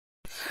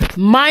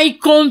My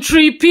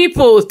country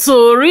people,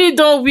 tori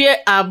don wear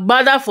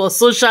agbada for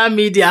social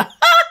media.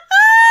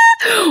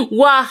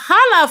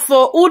 Wahala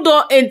for who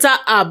don enter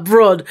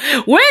abroad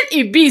when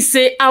e be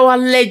say our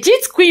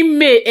legit Queen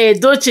May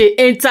Edochie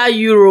enter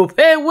Europe.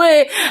 Hey,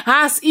 wey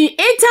as e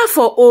enter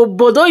for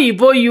obodo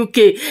oyibo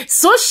UK,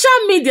 social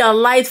media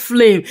light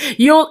flame.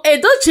 Your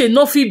Edochie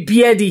no fit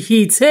bear the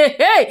heat.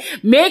 Hey,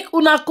 make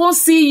una come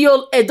see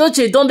your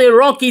Edochie don dey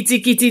run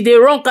kitikiti, dey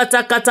run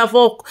katakata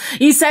for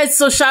inside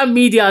social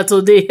media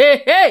today.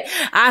 Hey,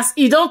 as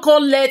e don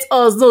come let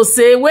us know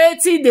say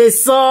wetin dey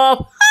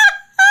sup.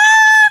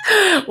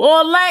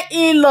 Online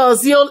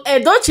in-laws, your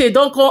Edochie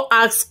don come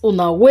ask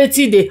una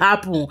wetin dey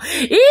happen.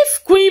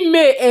 If Queen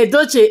May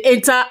Edochie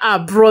enter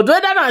abroad,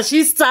 whether na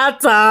she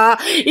start her,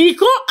 e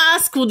come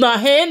ask una,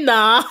 hey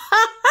na.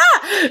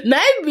 Na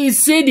im be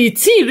say the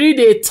thing really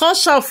dey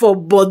touch her for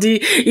body,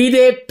 e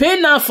dey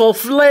pain her for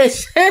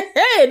flesh.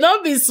 Hey,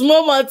 no be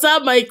small matter,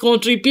 my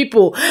country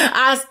people.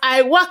 As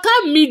I waka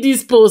meet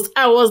this post,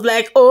 I was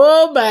like,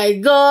 oh my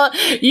God,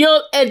 your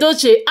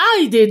Edochie, how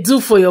e dey do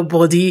for your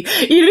body?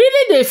 E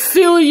really dey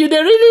feel you,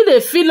 dey really dey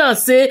feel am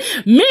say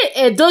May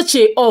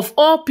Edochie of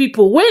all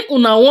people, when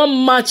una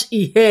wan match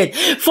e head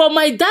for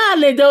my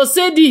darling, they'll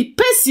say the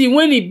person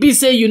when e be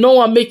say you no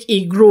wan make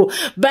e grow,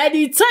 by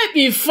the time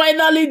e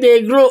finally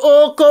dey grow,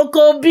 oh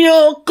koko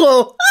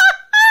bioko.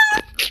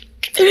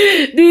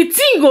 The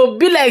thing go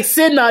be like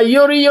say na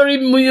yori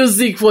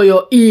music for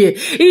your ear.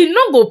 E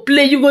no go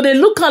play, you go dey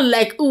look am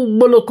like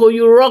boloko,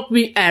 you rock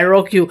me, I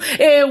rock you.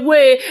 Hey,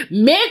 wey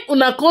make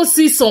una come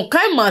see some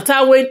kind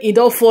matter when e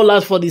don fall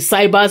out for the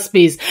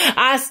cyberspace.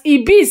 As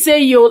e be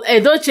say your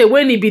Edochie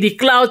when e be the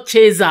cloud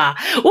chaser,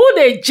 who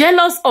dey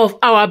jealous of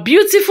our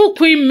beautiful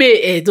Queen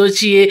May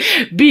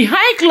Edochie,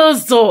 behind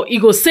closed door e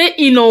go say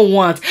e no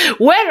want,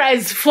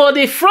 whereas for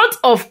the front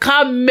of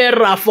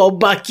camera for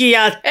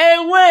backyard, hey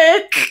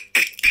wey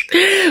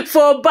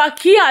for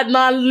backyard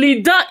na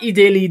leader e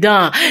dey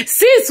leader.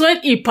 Since when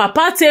e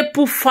papa take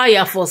put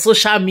fire for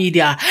social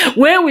media,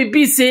 when we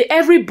be say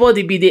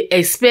everybody be dey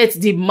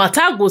expect the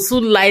matter go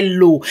soon lie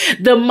low,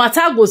 the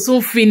matter go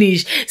soon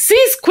finish.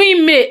 Since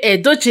Queen May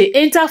Edochie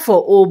enter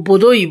for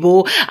obodo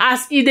oyibo,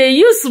 as e dey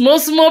use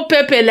small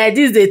pepper like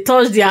this dey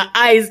touch their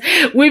eyes,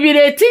 we be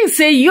dey think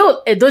say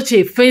yo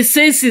Edochie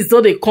senses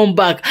don dey come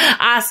back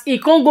as e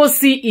come go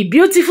see e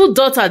beautiful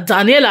daughter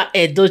Daniela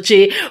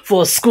Edochie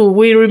for school.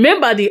 We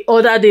remember the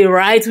other day,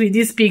 right, with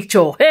this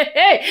picture.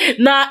 Hey,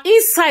 now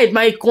inside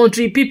my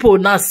country people,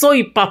 now so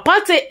e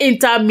papa take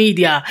enter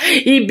media,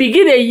 e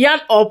begin a yarn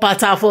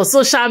opata for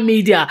social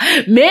media.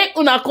 Make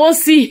una come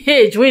see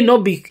age wey no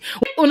be,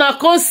 una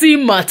come see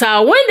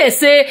matter when they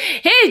say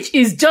age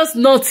is just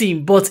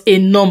nothing but a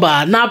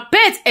number. Now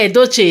pet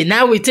Edochie,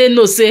 now we take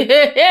no say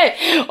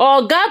hey,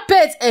 oga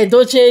pet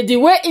Edochie, the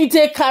way he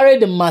take carry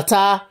the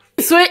matter.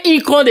 When he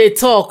come dey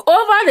talk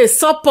over the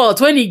support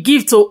when he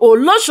give to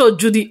Olosho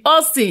Judy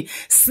Austin /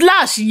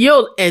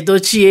 Yul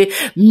Edochie,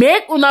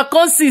 make una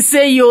come see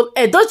say Yul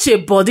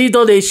Edochie body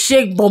don dey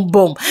shake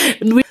bum.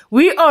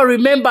 We all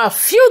remember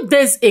few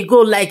days ago,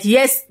 like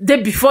day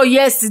before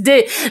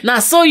yesterday, na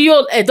so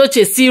Yul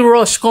Edochie still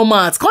rush come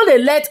out, come dey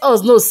let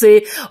us know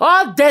say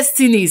all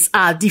destinies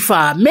are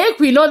different. Make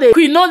we no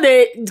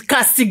dey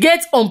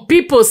castigate on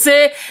people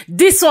say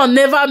this one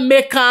never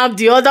make am,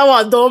 the other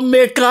one don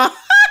make am.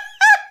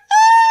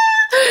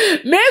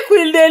 Make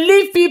we dey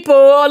leave people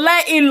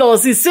online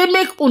in-laws. He say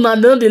make una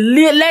no dey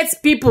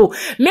let people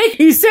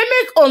he say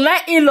make online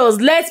in-laws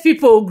let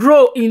people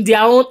grow in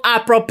their own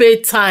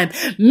appropriate time.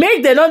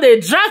 Make dem no dey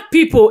drag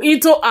people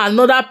into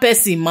another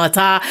person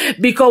matter,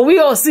 because we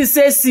all see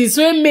say since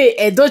when May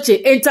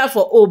Edochie enter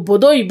for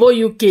obodo oyibo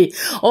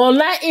UK,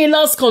 online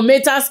in-laws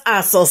commenters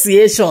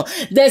association,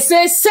 they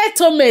say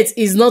settlement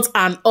is not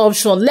an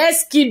option.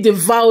 Let's keep the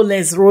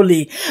violence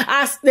rolling.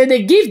 As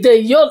they give the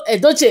Yul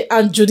Edochie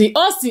and Judy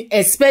Austin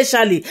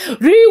especially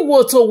real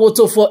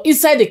woto for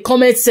inside the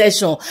comment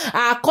section,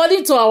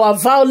 according to our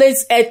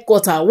violence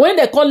headquarter, when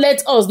they come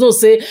let us know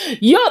say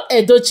Yul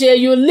Edochie,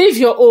 you leave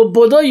your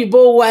obodo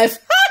oyibo wife.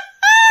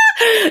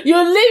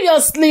 You leave your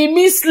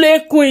slimy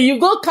slay queen, you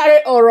go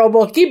carry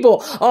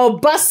orobokibo or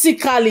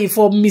basically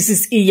for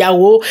Mrs.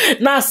 Iyawo.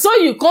 Now so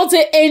you can't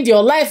end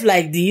your life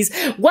like this.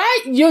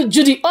 Why you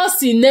Judy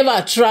Austin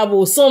never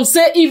travel? Some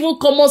say even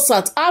come on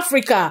South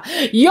Africa.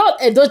 Yul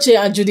Edochie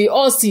and Judy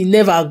Austin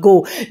never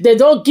go. They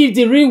don't give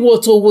the real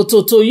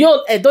woto to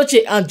Yul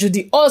Edochie and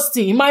Judy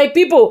Austin. My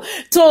people,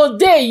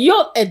 today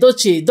Yul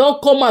Edochie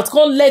don't come out,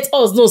 come let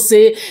us know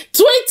say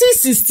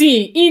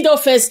 2016 he don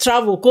first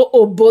travel go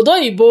obodo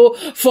oyibo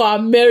for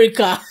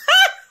America.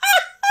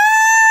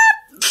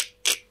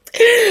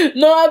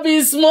 No, I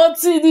be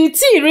smart. The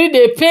thing really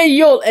dey pay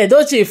Yul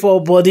Edochie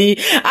for body,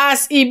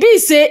 as e be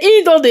say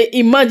he don dey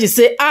imagine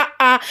say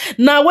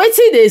now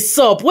wetin dey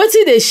sup,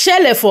 wetin dey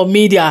shele for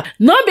media.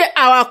 No be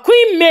our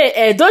Queen May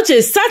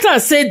Edochie start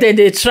and say dem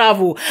dey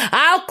travel.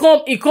 How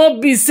come e come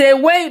be say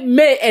when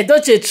May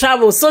Edochie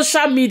travel,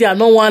 social media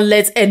no wan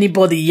let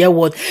anybody hear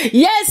word?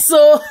 Yes,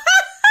 so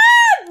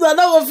una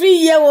no go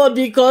fit hear word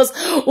because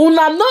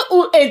una know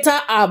who enter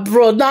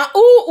abroad. Na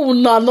who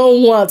una no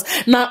want.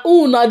 Na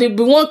who una dey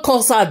be wan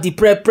cause her the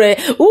prepare.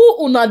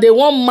 Who una dey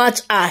wan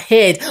match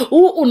ahead.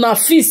 Who una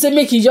feel say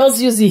make e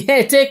just use the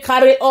head take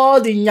carry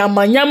all the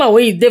nyama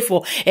wey e dey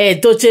for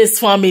Edochie's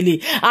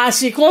family. As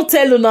she can't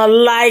tell una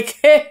like,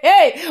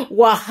 hey,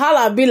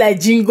 wahala be like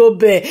jingle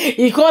bell.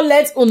 E can't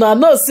let una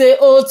know say,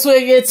 oh,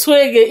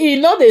 twege. E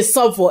no dey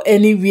sup for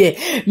anywhere.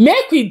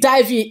 Make we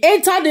dive in,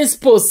 enter this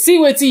post, see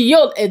wetin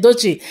Yul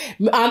Edochie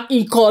and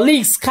im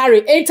colleagues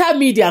carry enter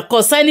media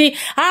concerning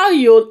how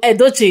Yul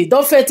Edochie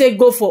don fit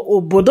go for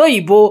obodo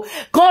oyibo.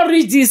 Come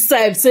reach this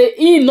time say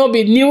e no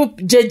be new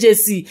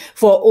JJC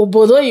for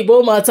obodo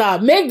oyibo matter.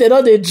 Make dem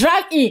no dey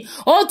drag in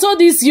onto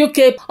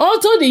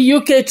the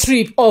UK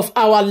trip of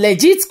our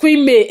legit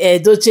Queen May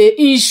Edochie.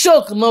 E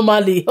shock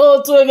normally.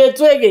 Oh,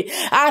 twege.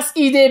 As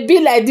e dey be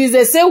like this,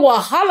 they say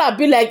wahala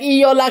be like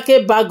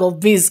Iyolake bag of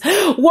beans.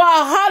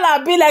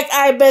 Wahala be like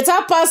I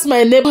better pass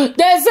my neighbor.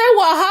 They say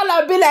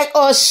wahala be like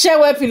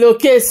Oshewe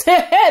pillowcase.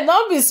 Hey,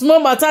 not be small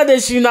matter dey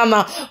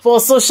shinana for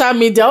social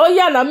media. Oh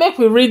yeah, now make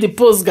we read the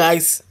post,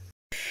 guys.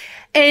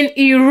 And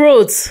he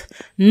wrote,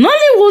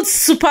 Nollywood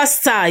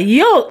superstar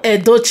Yul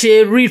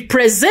Edochie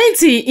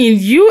representing in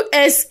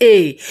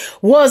USA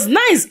was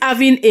nice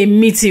having a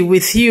meeting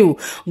with you.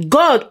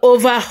 God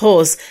over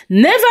us.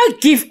 Never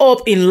give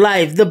up in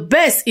life. The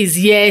best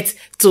is yet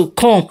to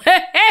come.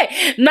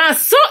 Hey. Now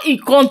so in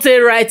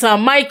content writer,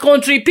 my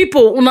country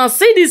people, una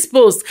see this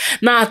post.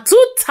 Now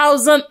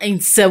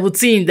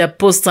 2017 the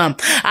post am.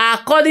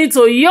 According to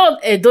Yul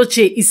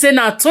Edochie, he said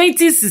now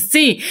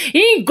 2016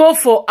 he go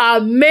for a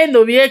men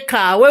of year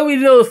car where we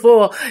go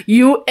for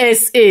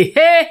USA.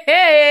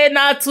 Hey,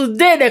 now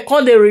today they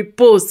come the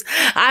repost.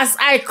 As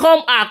I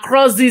come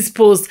across this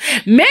post,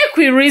 make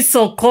we read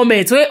some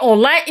comments where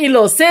online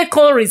in-law say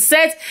come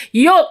reset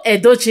Yul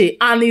Edochie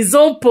and his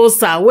own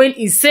poster when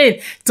he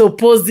said to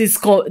post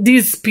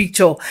this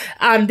picture,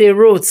 and they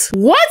wrote,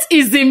 what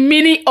is the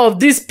meaning of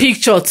this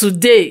picture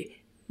today?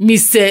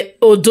 Mr.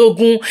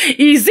 Odogun,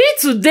 is it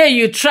today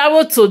you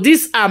travel to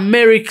this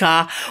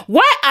America?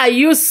 Why are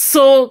you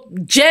so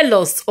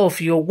jealous of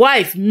your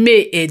wife,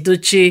 May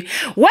Edochie?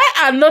 Why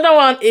another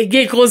one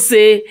again can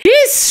say,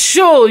 this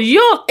show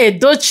Yul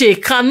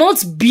Edochie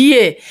cannot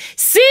bear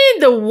seeing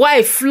the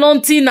wife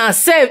flaunting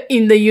herself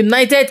in the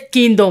United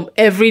Kingdom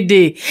every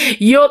day.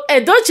 Yul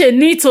Edochie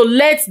need to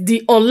let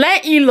the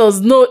online in-laws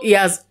know he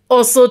has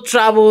also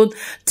traveled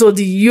to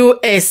the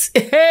US.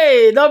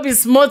 Hey, don't be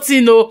smart, you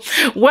know.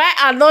 Why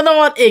another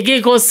one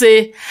again go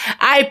say,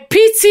 I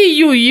pity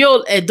you,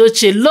 Yul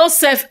Edochie. Low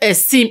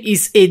self-esteem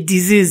is a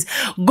disease.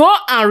 Go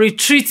and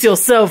retreat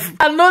yourself.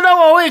 Another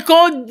one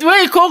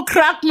where you can't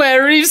crack my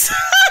ribs.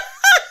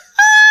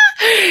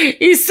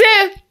 He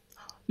said,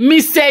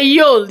 Mr.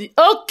 Yul,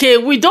 okay,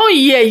 we don't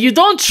hear, you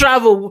don't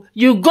travel,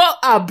 you go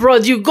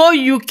abroad, you go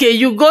UK,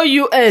 you go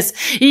US.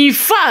 In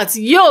fact,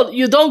 Yul,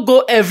 you don't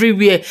go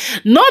everywhere.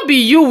 Not be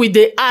you with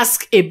the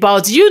ask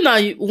about. You now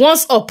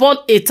once upon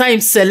a time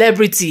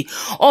celebrity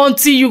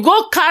until you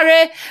go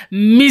carry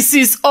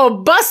Mrs.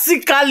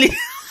 Obasikali.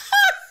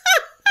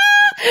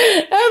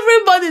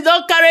 Everybody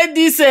don't carry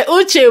this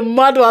Uche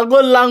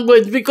Maduago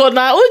language because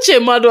now Uche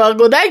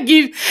Maduago that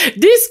give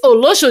this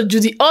Olosho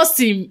Judy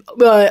Austin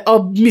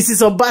of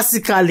Mrs.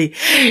 Obasikali.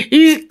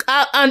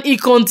 And he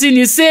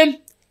continues saying,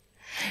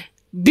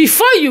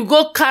 before you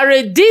go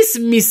carry this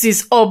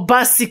Mrs.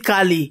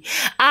 Obasikali,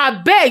 I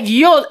beg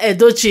Yul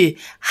Edochie,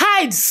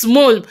 hide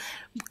small.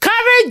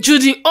 Carry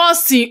Judy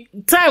Austin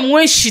time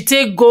when she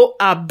take go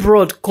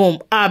abroad come.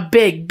 I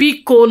beg,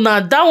 because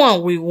now that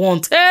one we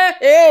want.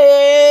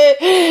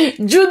 Hey,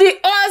 Judy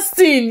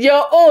Austin,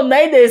 your own,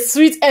 now they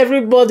sweet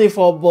everybody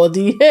for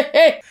body.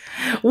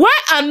 Why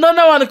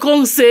another one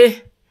come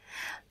say,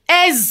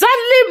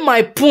 exactly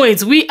my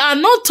point. We are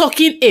not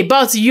talking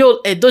about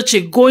Yul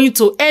Edochie going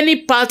to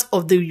any part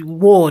of the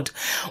world.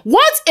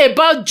 What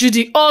about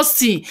Judy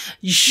Austin?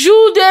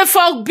 Should they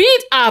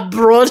forbid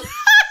abroad?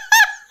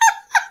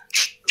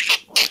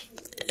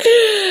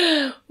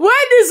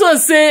 Why this one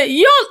say,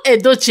 Yul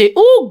Edochie,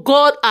 who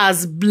God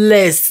has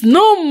blessed,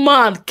 no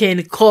man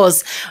can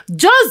curse.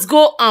 Just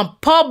go and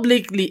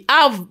publicly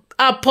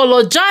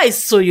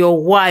apologize to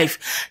your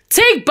wife.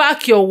 Take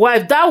back your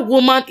wife. That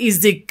woman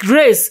is the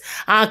grace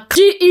and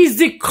she is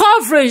the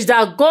coverage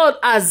that God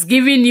has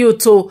given you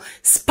to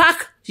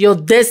spark your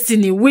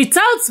destiny.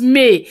 Without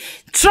me,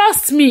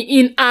 trust me,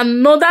 in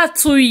another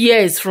 2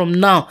 years from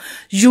now,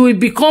 you will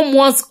become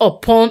once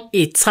upon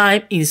a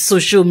time in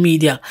social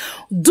media.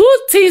 Do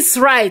things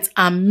right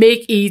and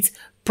make it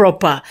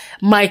proper.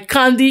 My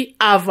candy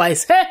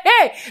advice.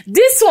 Hey,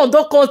 this one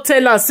don't come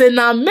tell us say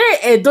na May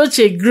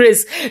Edochie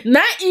grace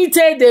na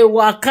ite the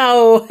waka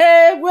o.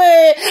 Hey,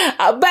 wait,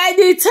 by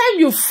the time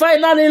you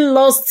finally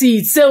lost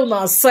it, say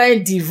una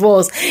sign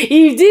divorce.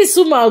 If this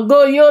woman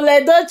go, Yul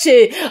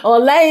Edochie or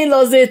lying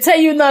laws, they tell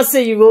you now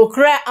say you go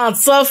cry and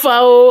suffer.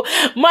 Oh,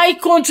 my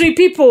country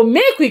people,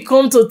 make we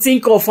come to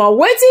think of her.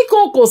 Wetin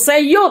come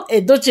concern Yul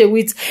Edochie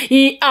with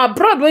he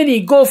abroad when he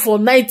go for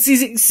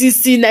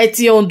 1960,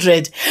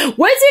 1900.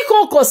 Wetin wetin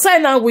come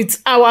concern am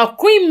with our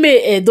Queen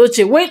May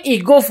Edochie when e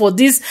go for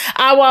this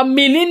our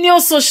millennial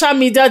social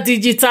media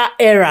digital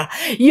era.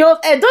 Your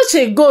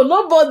Edochie go,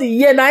 nobody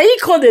here na he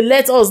come dey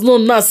let us know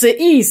now say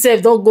he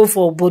himself don go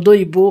for obodo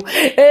oyibo.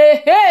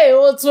 Hey,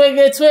 oh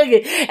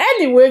twege.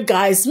 Anyway,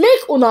 guys,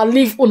 make una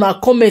leave una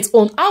comment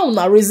on how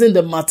una reason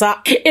the matter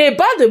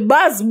about the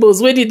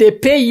gbas wey dey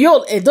pay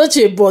your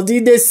Edochie body.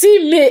 Dey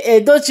see May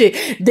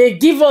Edochie dey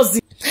give us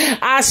the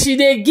as she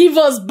dey give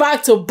us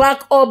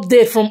back-to-back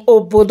update from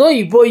obodo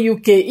oyibo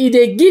UK. E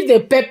dey give the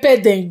pepper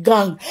dem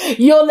gang.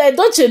 Your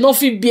Edochie no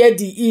fit bear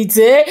the heat,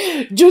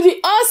 eh? Judy,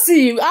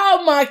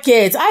 how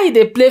market, how e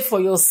dey play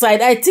for your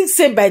side? I think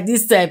say by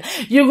this time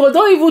you go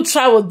don even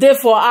travel there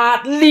for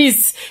at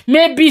least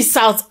maybe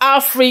South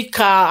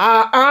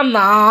Africa,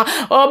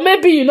 or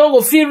maybe you no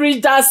go fit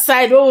reach that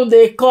side wey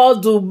they call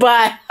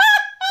Dubai.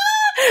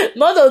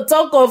 Not to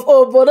talk of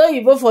obodo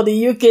oyibo for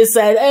the UK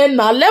side, and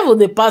na level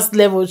the past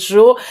level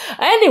show.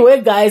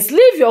 Anyway, guys,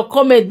 leave your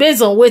comment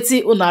based on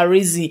wetin una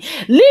reason.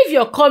 Leave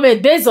your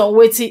comment based on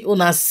wetin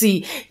una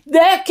see.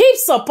 Then keep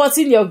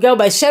supporting your girl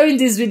by sharing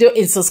this video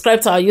and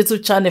subscribe to our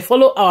YouTube channel.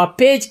 Follow our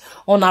page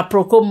on our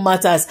Procom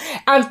Matters,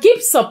 and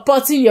keep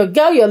supporting your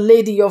girl, your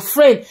lady, your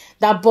friend,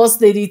 that Boss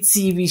Lady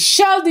TV.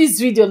 Share this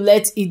video,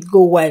 let it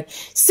go well.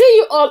 See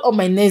you all on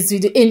my next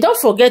video, and don't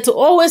forget to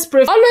always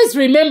pray. Always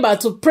remember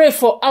to pray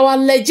for our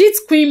legit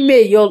Queen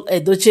May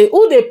Edochie,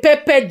 who they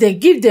pepper, they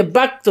give them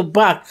back to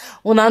back.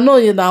 Una know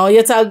you now.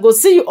 Yet I'll go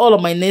see you all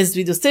on my next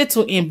video. Stay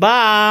tuned in.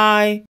 Bye.